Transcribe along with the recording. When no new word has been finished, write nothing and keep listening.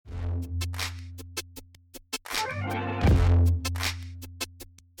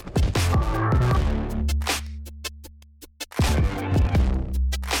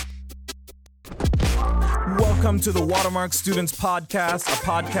Welcome to the Watermark Students Podcast, a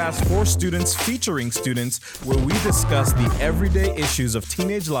podcast for students featuring students where we discuss the everyday issues of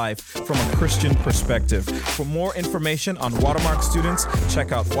teenage life from a Christian perspective. For more information on Watermark students,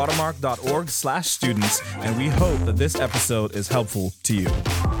 check out watermark.org/students, and we hope that this episode is helpful to you.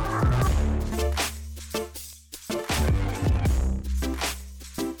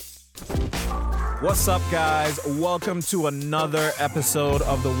 What's up, guys? Welcome to another episode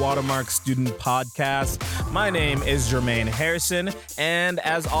of the Watermark Student Podcast. My name is Jermaine Harrison, and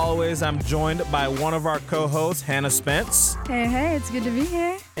as always, I'm joined by one of our co-hosts, Hannah Spence. Hey, it's good to be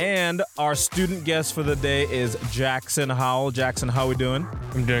here. And our student guest for the day is Jackson Howell. Jackson, how we doing?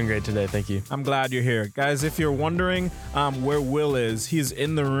 I'm doing great today, thank you. I'm glad you're here. Guys, if you're wondering where Will is, he's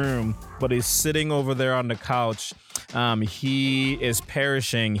in the room, but he's sitting over there on the couch. He is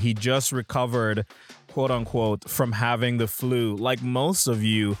perishing. He just recovered, quote unquote, from having the flu. Like most of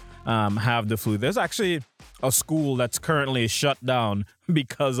you have the flu. There's actually a school that's currently shut down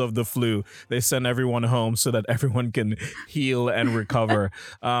because of the flu. They send everyone home so that everyone can heal and recover.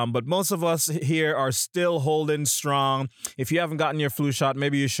 But most of us here are still holding strong. If you haven't gotten your flu shot,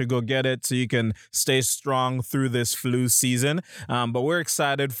 maybe you should go get it so you can stay strong through this flu season. But we're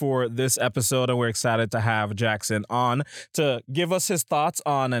excited for this episode, and we're excited to have Jackson on to give us his thoughts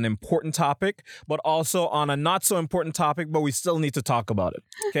on an important topic, but also on a not so important topic, but we still need to talk about it.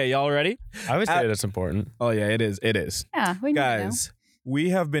 Okay, y'all ready? I would say that's important. Oh yeah, it is. It is. Yeah, we need Guys, we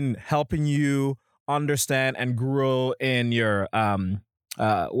have been helping you understand and grow in your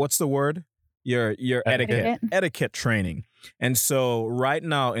what's the word? Your etiquette training. And so right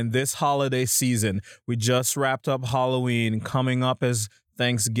now in this holiday season, we just wrapped up Halloween, coming up as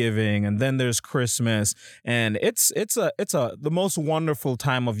Thanksgiving, and then there's Christmas, and it's the most wonderful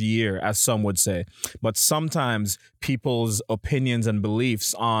time of year, as some would say. But sometimes people's opinions and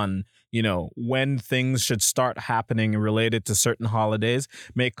beliefs on when things should start happening related to certain holidays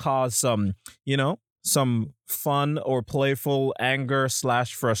may cause some fun or playful anger /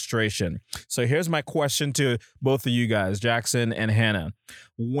 frustration. So here's my question to both of you guys, Jackson and Hannah.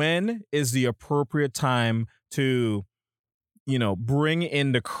 When is the appropriate time to bring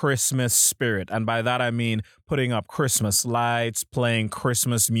in the Christmas spirit? And by that, I mean putting up Christmas lights, playing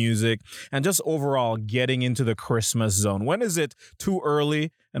Christmas music, and just overall getting into the Christmas zone. When is it too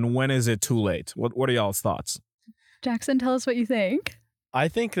early and when is it too late? What are y'all's thoughts? Jackson, tell us what you think. I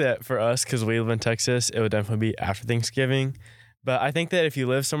think that for us, because we live in Texas, it would definitely be after Thanksgiving. But I think that if you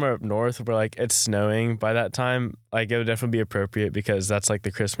live somewhere up north where it's snowing by that time, it would definitely be appropriate because that's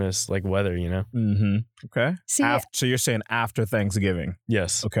the Christmas weather, Mm-hmm. Okay. See, so you're saying after Thanksgiving?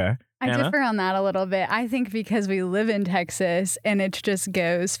 Yes. Okay. I Hannah? differ on that a little bit. I think because we live in Texas and it just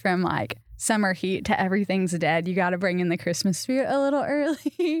goes from summer heat to everything's dead, you got to bring in the Christmas spirit a little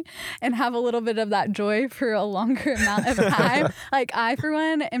early and have a little bit of that joy for a longer amount of time. I, for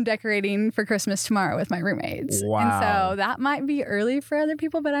one, am decorating for Christmas tomorrow with my roommates. Wow. And so that might be early for other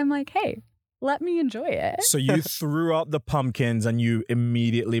people, but I'm like, hey, let me enjoy it. So you threw out the pumpkins and you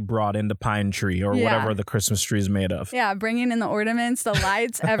immediately brought in the pine tree or whatever the Christmas tree is made of. Yeah, bringing in the ornaments, the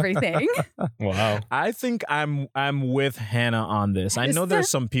lights, everything. Wow. I think I'm with Hannah on this. I know there's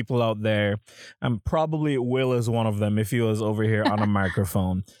some people out there, and probably Will is one of them if he was over here on a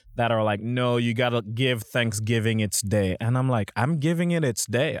microphone, that are like, no, you got to give Thanksgiving its day. And I'm like, I'm giving it its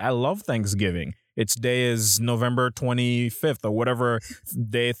day. I love Thanksgiving. Its day is November 25th or whatever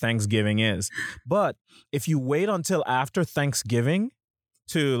day Thanksgiving is. But if you wait until after Thanksgiving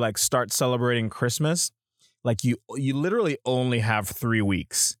to start celebrating Christmas, you literally only have 3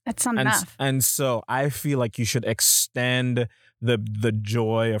 weeks. That's not enough. And so I feel like you should extend the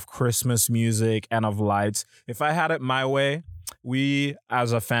joy of Christmas music and of lights. If I had it my way, we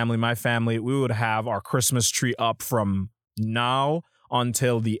as a family, my family, we would have our Christmas tree up from now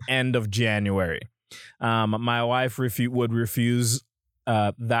until the end of January. My wife would refuse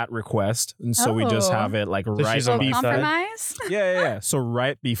that request, and so we just have it right before. Compromise? Yeah. So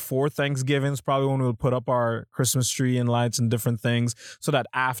right before Thanksgiving is probably when we'll put up our Christmas tree and lights and different things, so that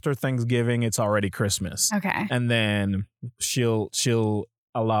after Thanksgiving it's already Christmas. Okay. And then she'll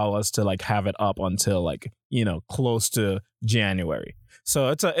allow us to have it up until close to January. So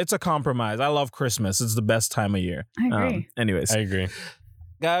it's a compromise. I love Christmas. It's the best time of year. I agree. Anyways. I agree.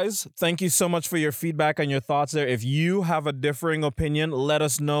 Guys, thank you so much for your feedback and your thoughts there. If you have a differing opinion, let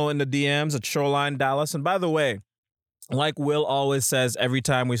us know in the DMs at Shoreline Dallas. And by the way, like Will always says every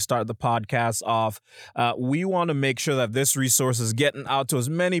time we start the podcast off, we want to make sure that this resource is getting out to as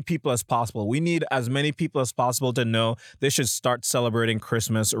many people as possible. We need as many people as possible to know they should start celebrating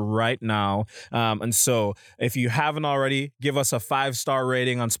Christmas right now. And so if you haven't already, give us a 5-star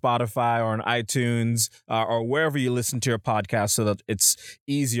rating on Spotify or on iTunes or wherever you listen to your podcast so that it's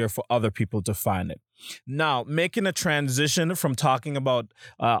easier for other people to find it. Now, making a transition from talking about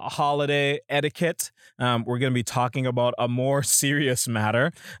holiday etiquette, we're going to be talking about a more serious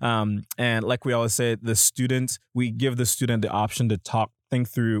matter. And like we always say, we give the student the option to think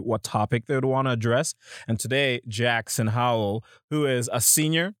through what topic they would want to address. And today, Jackson Howell, who is a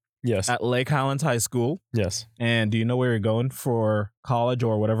senior at Lake Highlands High School. Yes. And do you know where you're going for college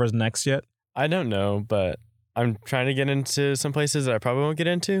or whatever's next yet? I don't know, but I'm trying to get into some places that I probably won't get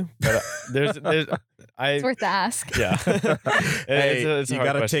into. But it's worth the ask. Yeah. You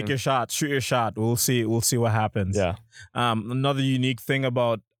got to take your shot. Shoot your shot. We'll see what happens. Yeah. Another unique thing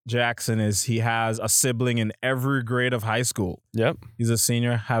about Jackson is he has a sibling in every grade of high school. Yep. He's a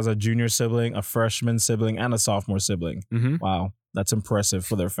senior, has a junior sibling, a freshman sibling, and a sophomore sibling. Mm-hmm. Wow. That's impressive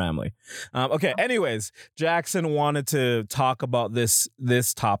for their family. Okay. Anyways, Jackson wanted to talk about this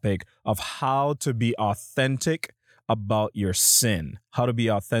topic of how to be authentic about your sin. How to be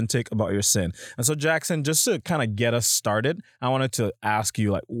authentic about your sin. And so, Jackson, just to kind of get us started, I wanted to ask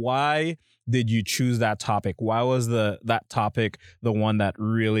you, why did you choose that topic? Why was that topic the one that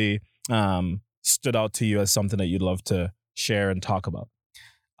really stood out to you as something that you'd love to share and talk about?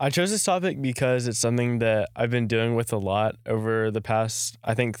 I chose this topic because it's something that I've been dealing with a lot over the past,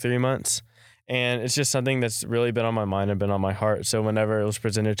 I think, 3 months. And it's just something that's really been on my mind and been on my heart. So whenever it was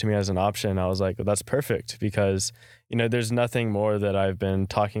presented to me as an option, I was like, well, that's perfect because, there's nothing more that I've been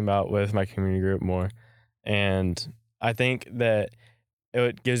talking about with my community group more. And I think that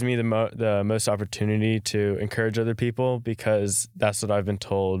it gives me the most opportunity to encourage other people because that's what I've been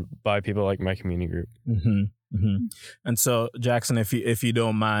told by people like my community group. Mm-hmm. Mm-hmm. And so, Jackson, if you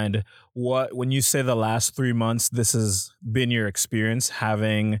don't mind, when you say the last 3 months, this has been your experience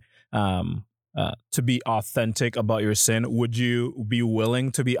having to be authentic about your sin. Would you be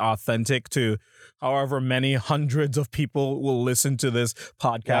willing to be authentic to however many hundreds of people will listen to this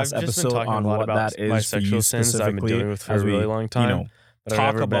podcast episode on what that is my for you sins I've been dealing with for a really long time? But talk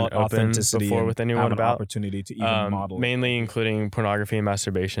I've never about been open authenticity before with anyone have an about opportunity to even model it. Mainly including pornography and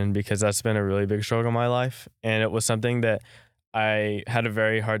masturbation because that's been a really big struggle in my life, and it was something that I had a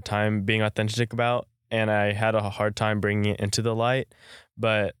very hard time being authentic about, and I had a hard time bringing it into the light.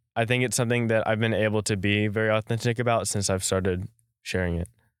 But I think it's something that I've been able to be very authentic about since I've started sharing it.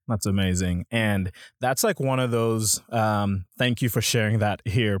 That's amazing. And that's like one of those, thank you for sharing that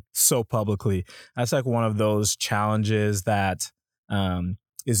here so publicly. That's like one of those challenges that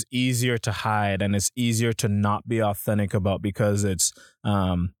is easier to hide and it's easier to not be authentic about because it's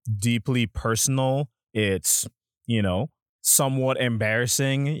deeply personal. It's, somewhat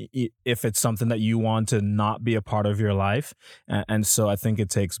embarrassing if it's something that you want to not be a part of your life. And so I think it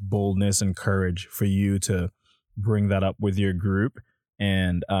takes boldness and courage for you to bring that up with your group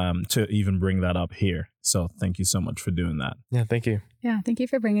and to even bring that up here. So thank you so much for doing that. Yeah, thank you. Yeah, thank you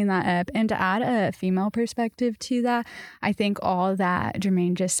for bringing that up. And to add a female perspective to that, I think all that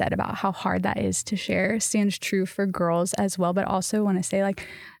Jermaine just said about how hard that is to share stands true for girls as well. But also want to say,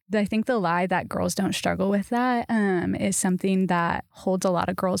 I think the lie that girls don't struggle with that is something that holds a lot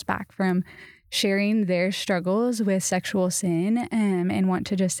of girls back from sharing their struggles with sexual sin and want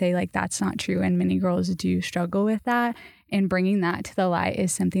to just say that's not true. And many girls do struggle with that. And bringing that to the light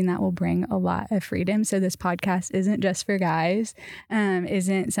is something that will bring a lot of freedom. So this podcast isn't just for guys,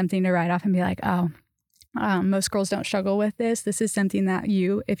 isn't something to write off and be like, most girls don't struggle with this. This is something that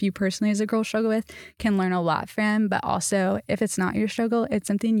if you personally as a girl struggle with, can learn a lot from. But also, if it's not your struggle, it's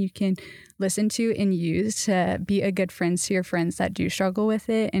something you can listen to and use to be a good friend to your friends that do struggle with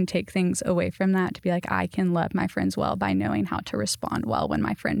it and take things away from that to be like, I can love my friends well by knowing how to respond well when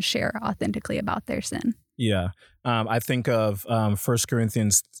my friends share authentically about their sin. Yeah. I think of 1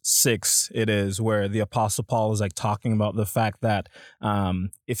 Corinthians 6, it is where the Apostle Paul is talking about the fact that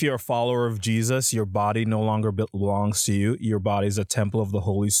if you're a follower of Jesus, your body no longer belongs to you. Your body is a temple of the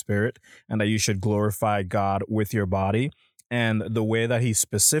Holy Spirit, and that you should glorify God with your body. And the way that he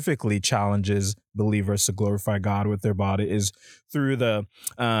specifically challenges believers to glorify God with their body is through the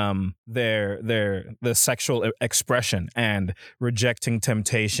sexual expression and rejecting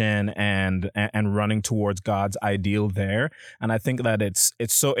temptation and running towards God's ideal there. And I think that it's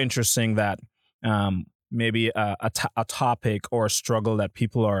so interesting that maybe a topic or a struggle that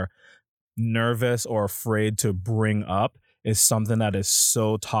people are nervous or afraid to bring up is something that is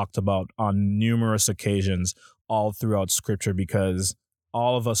so talked about on numerous occasions all throughout Scripture because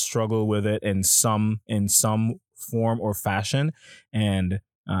all of us struggle with it in some form or fashion, and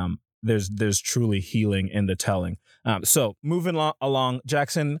there's truly healing in the telling. So moving along,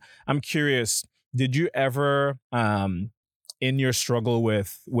 Jackson, I'm curious, did you ever in your struggle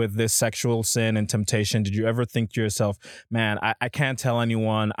with this sexual sin and temptation, did you ever think to yourself, man, I can't tell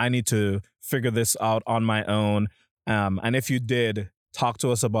anyone, I need to figure this out on my own? And if you did, talk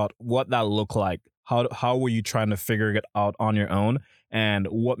to us about what that looked like. How were you trying to figure it out on your own? And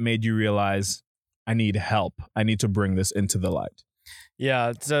what made you realize, I need help, I need to bring this into the light?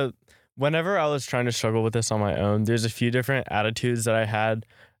 Yeah, so whenever I was trying to struggle with this on my own, there's a few different attitudes that I had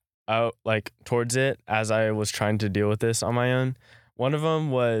out like towards it as I was trying to deal with this on my own. One of them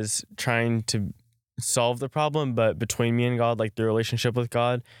was trying to solve the problem, but between me and God, like the relationship with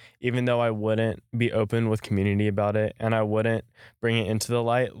God, even though I wouldn't be open with community about it and I wouldn't bring it into the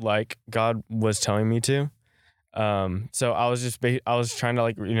light like God was telling me to. So I was I was trying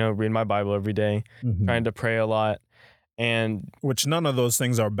to read my Bible every day, trying to pray a lot, and which none of those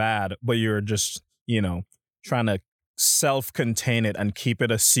things are bad, but you're just, trying to self-contain it and keep it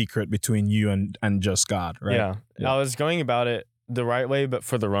a secret between you and just God, right? Yeah. I was going about it the right way, but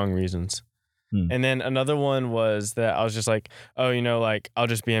for the wrong reasons. And then another one was that I was just like, oh, I'll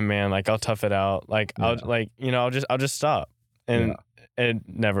just be a man, like I'll tough it out, like I'll just stop, and it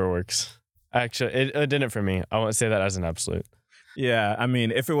never works. Actually, it didn't for me. I won't say that as an absolute. Yeah, I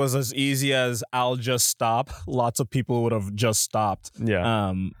mean, if it was as easy as I'll just stop, lots of people would have just stopped.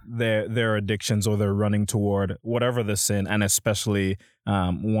 Yeah. Their addictions or they're running toward whatever the sin, and especially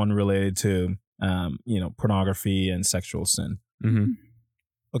one related to pornography and sexual sin. Mm-hmm.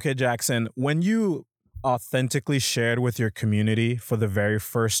 Okay, Jackson, when you authentically shared with your community for the very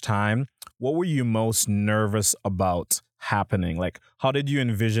first time, what were you most nervous about happening? Like, how did you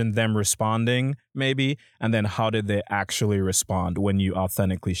envision them responding, maybe? And then how did they actually respond when you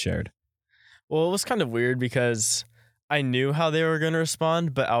authentically shared? Well, it was kind of weird because I knew how they were going to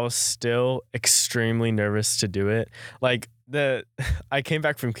respond, but I was still extremely nervous to do it. Like, I came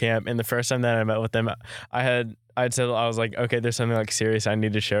back from camp, and the first time that I met with them, I'd said, I was like, okay, there's something like serious I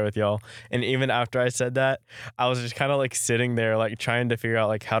need to share with y'all. And even after I said that, I was just kind of like sitting there, like trying to figure out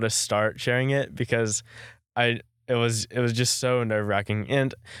like how to start sharing it, because it was just so nerve-wracking.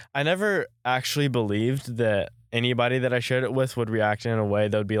 And I never actually believed that anybody that I shared it with would react in a way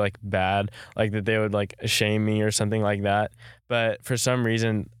that would be like bad, like that they would like shame me or something like that. But for some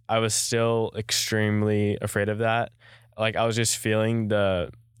reason, I was still extremely afraid of that. Like I was just feeling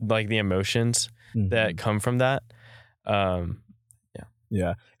the emotions that come from that.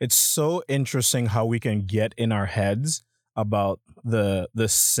 Yeah. It's so interesting how we can get in our heads about the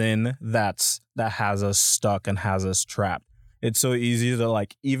sin that has us stuck and has us trapped. It's so easy to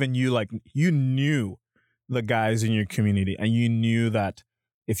like, even you knew the guys in your community, and you knew that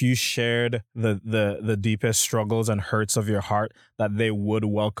if you shared the deepest struggles and hurts of your heart, that they would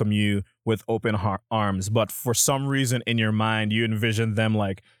welcome you with open arms. But for some reason in your mind, you envisioned them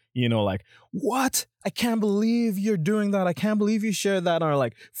like, what? I can't believe you're doing that. I can't believe you shared that. Or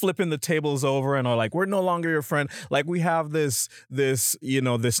like flipping the tables over and are like, we're no longer your friend. Like we have this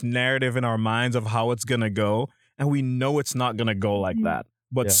narrative in our minds of how it's going to go. And we know it's not going to go like that.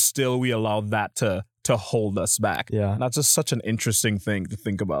 But still we allow that to hold us back. Yeah. That's just such an interesting thing to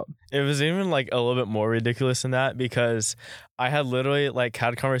think about. It was even like a little bit more ridiculous than that, because I had literally like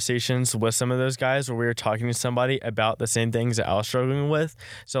had conversations with some of those guys where we were talking to somebody about the same things that I was struggling with.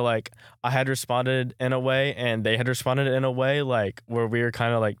 So like I had responded in a way and they had responded in a way like where we were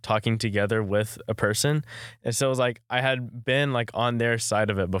kind of like talking together with a person. And so it was like I had been like on their side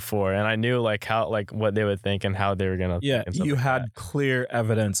of it before, and I knew like how like what they would think and how they were gonna think and stuff you like had that. clear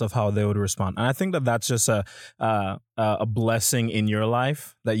evidence of how they would respond. And I think that's just a blessing in your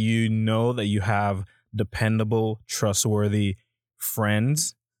life, that you know that you have dependable, trustworthy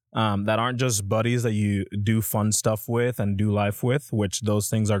friends that aren't just buddies that you do fun stuff with and do life with, which those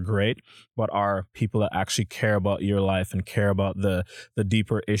things are great, but are people that actually care about your life and care about the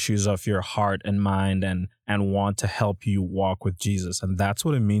deeper issues of your heart and mind, and want to help you walk with Jesus. And that's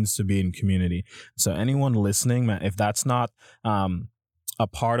what it means to be in community. So anyone listening, man, if that's not a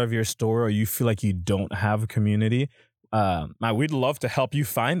part of your story, or you feel like you don't have a community, we'd love to help you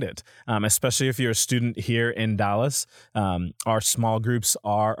find it, especially if you're a student here in Dallas. Our small groups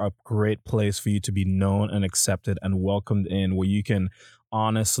are a great place for you to be known and accepted and welcomed in, where you can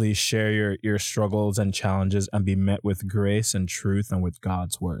honestly share your struggles and challenges and be met with grace and truth and with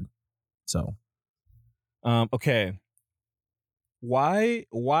God's word. So, okay. Why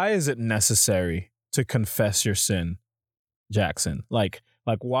is it necessary to confess your sin, Jackson? Like,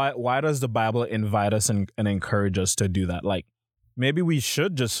 Like, why does the Bible invite us and encourage us to do that? Like, maybe we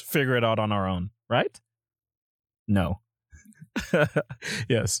should just figure it out on our own, right? No.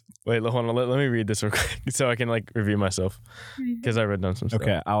 Yes. Wait, hold on. Let me read this real quick so I can like review myself because I read down some stuff.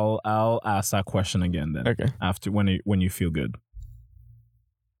 Okay, I'll ask that question again then. Okay. After when you feel good.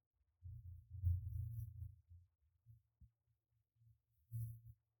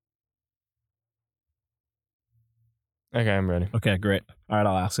 Okay, I'm ready. Okay, great. All right,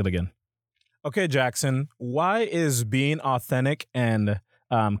 I'll ask it again. Okay, Jackson, why is being authentic and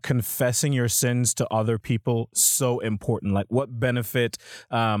confessing your sins to other people so important? Like, what benefit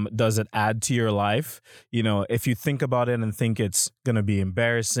does it add to your life? You know, if you think about it and think it's going to be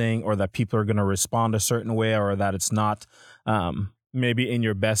embarrassing or that people are going to respond a certain way or that it's not maybe in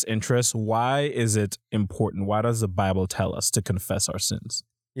your best interest, why is it important? Why does the Bible tell us to confess our sins?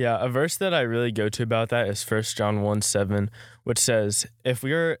 Yeah, a verse that I really go to about that is 1 John 1:7, which says, If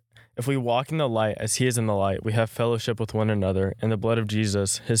we walk in the light as he is in the light, we have fellowship with one another, and the blood of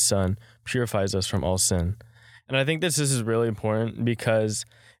Jesus, his son, purifies us from all sin. And I think this is really important because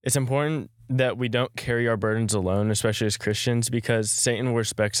it's important that we don't carry our burdens alone, especially as Christians, because Satan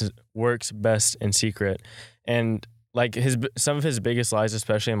works best in secret. And like some of his biggest lies,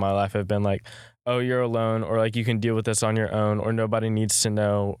 especially in my life, have been like, oh, you're alone, or like you can deal with this on your own, or nobody needs to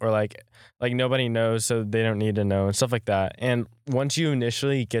know, or like nobody knows, so they don't need to know, and stuff like that. And once you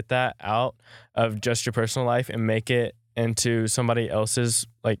initially get that out of just your personal life and make it into somebody else's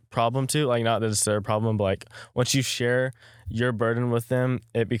like problem too, like not that it's their problem, but like once you share your burden with them,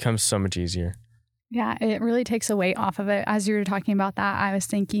 it becomes so much easier. Yeah, it really takes a weight off of it. As you were talking about that, I was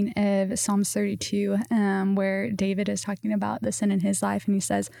thinking of Psalms 32, where David is talking about the sin in his life. And he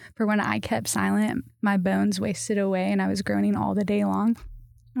says, for when I kept silent, my bones wasted away and I was groaning all the day long.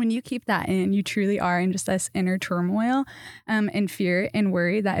 When you keep that in, you truly are in just this inner turmoil and fear and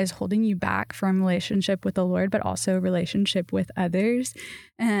worry that is holding you back from relationship with the Lord, but also relationship with others.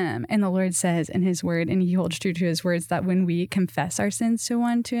 And the Lord says in his word, and he holds true to his words, that when we confess our sins to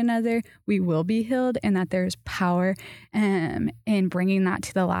one to another, we will be healed, and that there's power in bringing that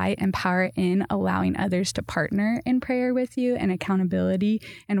to the light and power in allowing others to partner in prayer with you and accountability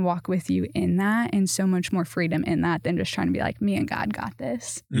and walk with you in that, and so much more freedom in that than just trying to be like, me and God got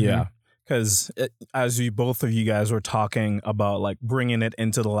this. Yeah. Because as both of you guys were talking about like bringing it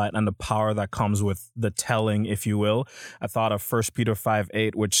into the light and the power that comes with the telling, if you will, I thought of 1 Peter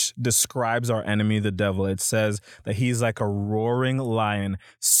 5:8, which describes our enemy, the devil. It says that he's like a roaring lion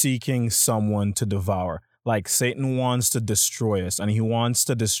seeking someone to devour. Like Satan wants to destroy us, and he wants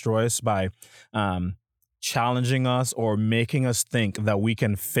to destroy us by challenging us or making us think that we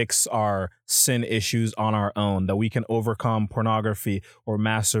can fix our sin issues on our own, that we can overcome pornography or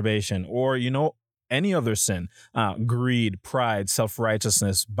masturbation or, any other sin, greed, pride,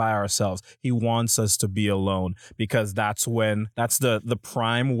 self-righteousness by ourselves. He wants us to be alone because that's the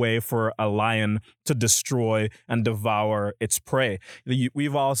prime way for a lion to destroy and devour its prey.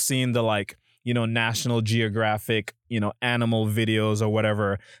 We've all seen the National Geographic, animal videos or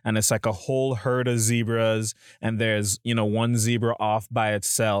whatever. And it's like a whole herd of zebras. And there's, one zebra off by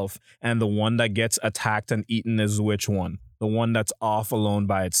itself. And the one that gets attacked and eaten is which one? The one that's off alone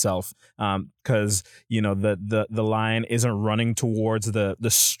by itself. Because, the lion isn't running towards the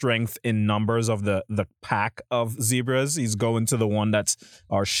strength in numbers of the pack of zebras. He's going to the one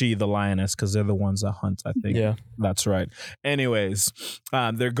or she, the lioness, because they're the ones that hunt, I think. Yeah. That's right. Anyways,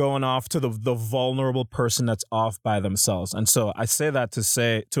 they're going off to the vulnerable person that's off by themselves. And so I say that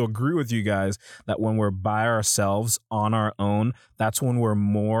to agree with you guys that when we're by ourselves on our own, that's when we're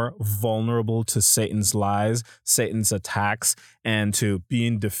more vulnerable to Satan's lies, Satan's attacks, and to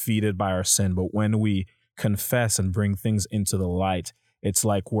being defeated by our sin. But when we confess and bring things into the light, it's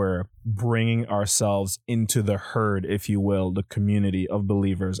like we're bringing ourselves into the herd, if you will, the community of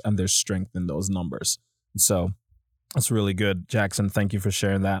believers, and there's strength in those numbers. So that's really good, Jackson. Thank you for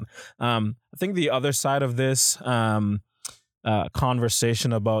sharing that. I think the other side of this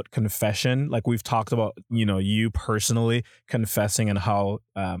conversation about confession, like we've talked about, you personally confessing and how,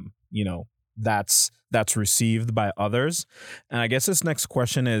 that's received by others. And I guess this next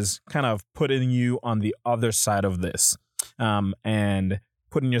question is kind of putting you on the other side of this, and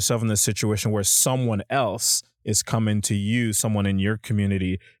putting yourself in the situation where someone else is coming to you, someone in your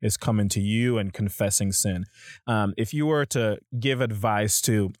community is coming to you and confessing sin. If you were to give advice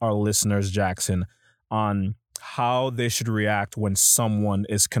to our listeners, Jackson, on how they should react when someone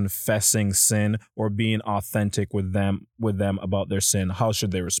is confessing sin or being authentic with them about their sin, how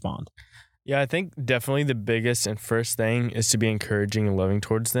should they respond? Yeah, I think definitely the biggest and first thing is to be encouraging and loving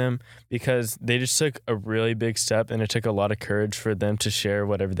towards them, because they just took a really big step and it took a lot of courage for them to share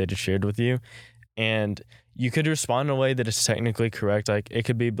whatever they just shared with you. And you could respond in a way that is technically correct. Like, it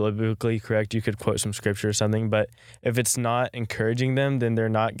could be biblically correct. You could quote some scripture or something. But if it's not encouraging them, then they're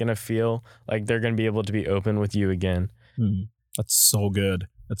not going to feel like they're going to be able to be open with you again. That's so good.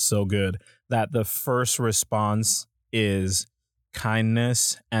 That's so good. That the first response is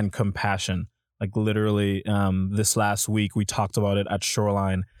kindness and compassion. Like, literally, this last week we talked about it at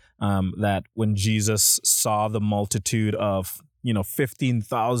Shoreline, that when Jesus saw the multitude of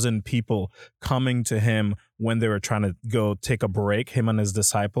 15,000 people coming to him when they were trying to go take a break, him and his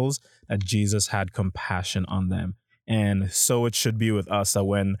disciples, that Jesus had compassion on them. And so it should be with us, that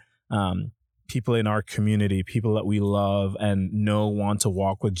when people in our community, people that we love and know want to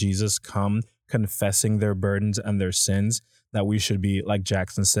walk with Jesus, come confessing their burdens and their sins, that we should be, like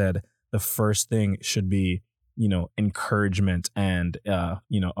Jackson said, the first thing should be, encouragement and,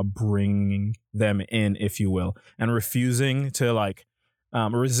 a bringing them in, if you will, and refusing to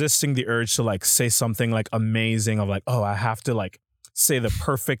resisting the urge to say something amazing of oh, I have to say the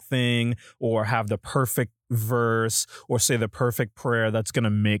perfect thing or have the perfect verse or say the perfect prayer that's going to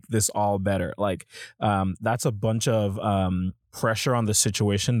make this all better. That's a bunch of pressure on the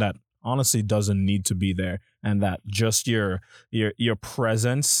situation that honestly doesn't need to be there, and that just your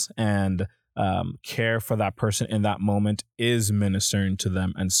presence and care for that person in that moment is ministering to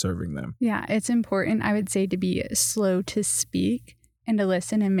them and serving them. Yeah, it's important, I would say, to be slow to speak and to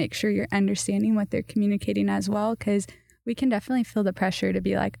listen and make sure you're understanding what they're communicating as well, because we can definitely feel the pressure to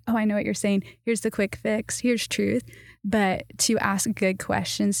be like, oh, I know what you're saying. Here's the quick fix. Here's truth. But to ask good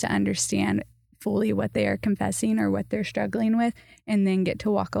questions to understand fully what they are confessing or what they're struggling with, and then get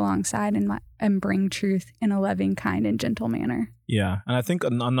to walk alongside and bring truth in a loving, kind, and gentle manner. Yeah. And I think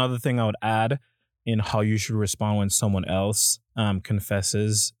another thing I would add in how you should respond when someone else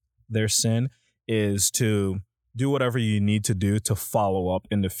confesses their sin is to do whatever you need to do to follow up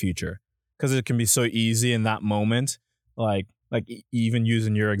in the future. Because it can be so easy in that moment, even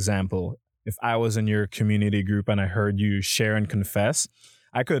using your example, if I was in your community group and I heard you share and confess,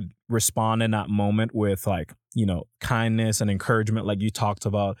 I could respond in that moment with kindness and encouragement, like you talked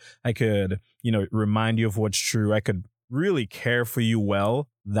about. I could, remind you of what's true. I could really care for you well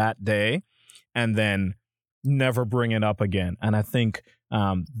that day and then never bring it up again. And I think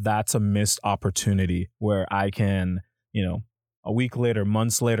that's a missed opportunity where I can, a week later,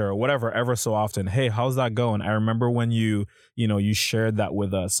 months later, or whatever, ever so often, hey, how's that going? I remember when you shared that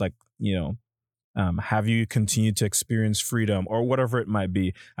with us, have you continued to experience freedom or whatever it might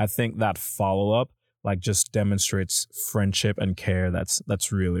be. I think that follow-up just demonstrates friendship and care.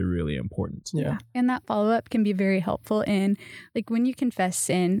 That's really, really important. Yeah. And that follow-up can be very helpful in when you confess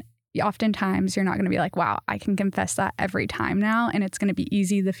sin, oftentimes you're not going to be like, wow, I can confess that every time now and it's going to be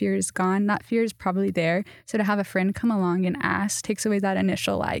easy. The fear is gone. That fear is probably there. So to have a friend come along and ask takes away that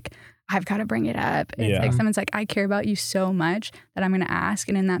initial I've got to bring it up. It's someone's I care about you so much that I'm going to ask.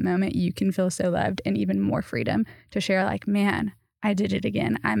 And in that moment, you can feel so loved and even more freedom to share man, I did it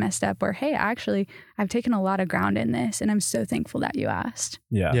again. I messed up. Or, hey, actually, I've taken a lot of ground in this and I'm so thankful that you asked.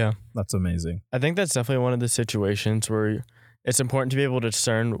 Yeah. That's amazing. I think that's definitely one of the situations where it's important to be able to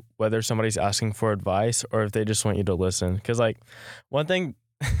discern whether somebody's asking for advice or if they just want you to listen. Because one thing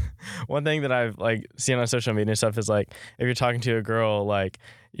that I've seen on social media and stuff is if you're talking to a girl,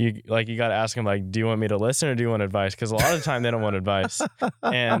 you got to ask them do you want me to listen or do you want advice? Because a lot of the time they don't want advice,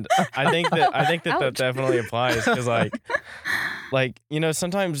 and I think that definitely applies because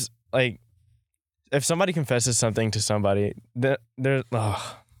sometimes if somebody confesses something to somebody, they're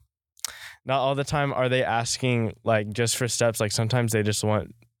not all the time are they asking just for steps. Sometimes they just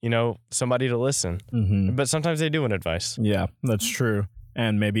want somebody to listen, but sometimes they do want advice. Yeah, that's true.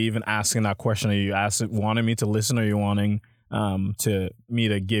 And maybe even asking that question, are you wanting me to listen or are you wanting to me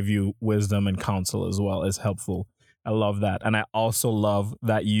to give you wisdom and counsel as well is helpful. I love that. And I also love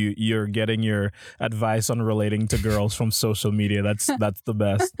that you're getting your advice on relating to girls from social media. That's the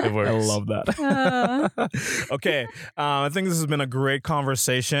best. It works. I love that. Okay. I think this has been a great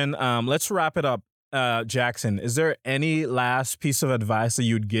conversation. Let's wrap it up. Jackson, is there any last piece of advice that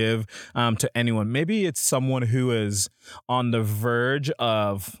you'd give to anyone? Maybe it's someone who is on the verge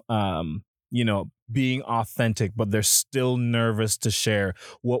of, being authentic, but they're still nervous to share.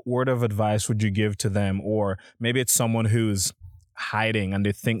 What word of advice would you give to them? Or maybe it's someone who's hiding and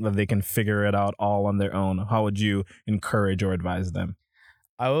they think that they can figure it out all on their own. How would you encourage or advise them?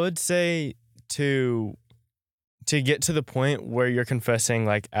 I would say to get to the point where you're confessing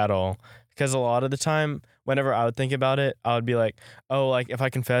at all. Because a lot of the time whenever I would think about it, I would be like, oh, like if I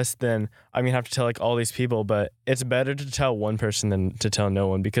confess, then I'm gonna have to tell like all these people. But it's better to tell one person than to tell no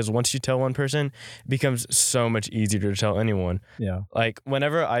one, because once you tell one person, it becomes so much easier to tell anyone. Yeah. Like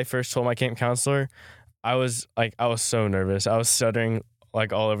whenever I first told my camp counselor, I was so nervous. I was stuttering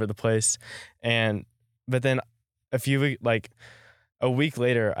like all over the place. But then a week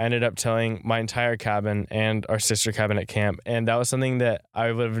later, I ended up telling my entire cabin and our sister cabin at camp. And that was something that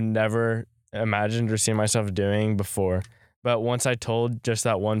I would have never imagined or seen myself doing before. But once I told just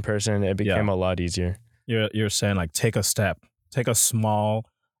that one person, it became a lot easier. You're saying like take a step, take a small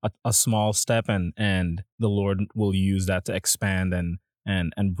step, and the Lord will use that to expand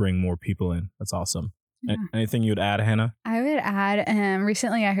and bring more people in. That's awesome. Yeah. Anything you'd add, Hannah? I would add,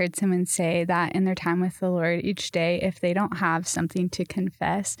 recently I heard someone say that in their time with the Lord each day, if they don't have something to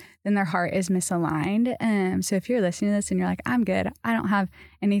confess, then their heart is misaligned. So if you're listening to this and you're like, I'm good, I don't have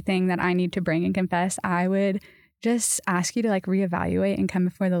anything that I need to bring and confess, I would just ask you to like reevaluate and come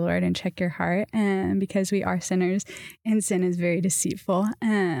before the Lord and check your heart, because we are sinners and sin is very deceitful.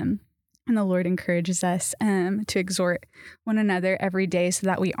 And the Lord encourages us to exhort one another every day so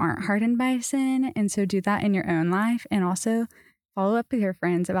that we aren't hardened by sin. And so do that in your own life, and also follow up with your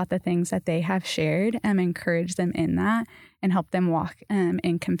friends about the things that they have shared, encourage them in that, and help them walk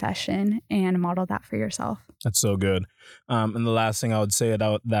in confession and model that for yourself. That's so good. And the last thing I would say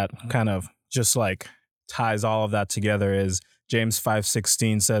that kind of just like ties all of that together is James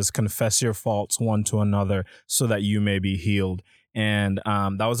 5:16 says, confess your faults one to another so that you may be healed. And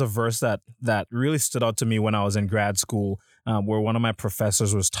that was a verse that really stood out to me when I was in grad school, where one of my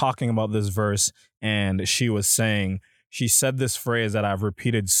professors was talking about this verse, and she said this phrase that I've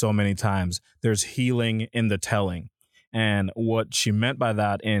repeated so many times: there's healing in the telling. And what she meant by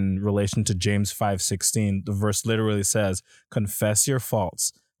that in relation to James 5:16, the verse literally says, confess your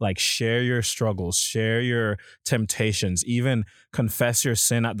faults. Like share your struggles, share your temptations, even confess your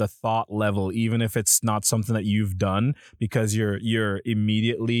sin at the thought level, even if it's not something that you've done, because you're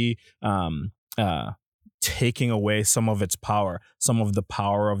immediately taking away some of its power, some of the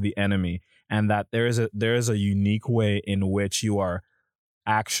power of the enemy. And that there is a unique way in which you are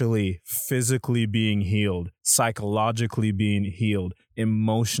actually physically being healed, psychologically being healed,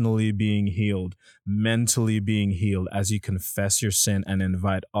 emotionally being healed, mentally being healed as you confess your sin and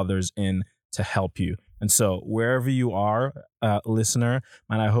invite others in to help you. And so wherever you are, listener,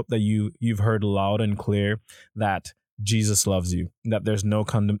 and I hope that you've heard loud and clear that Jesus loves you, that there's no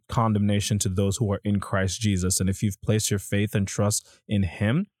condemnation to those who are in Christ Jesus. And if you've placed your faith and trust in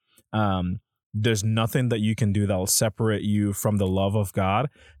him, there's nothing that you can do that will separate you from the love of God.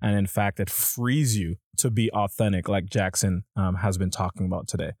 And in fact, it frees you to be authentic, like Jackson has been talking about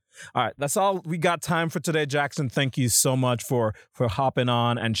today. All right, that's all we got time for today, Jackson. Thank you so much for hopping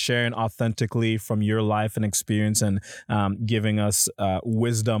on and sharing authentically from your life and experience, and giving us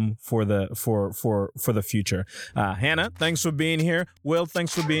wisdom for the future. Hannah, thanks for being here. Will,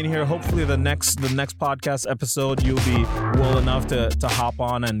 thanks for being here. Hopefully the next podcast episode you'll be well enough to hop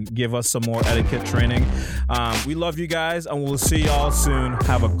on and give us some more etiquette training. We love you guys, and we'll see y'all soon.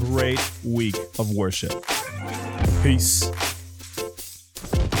 Have a great week of worship. Peace.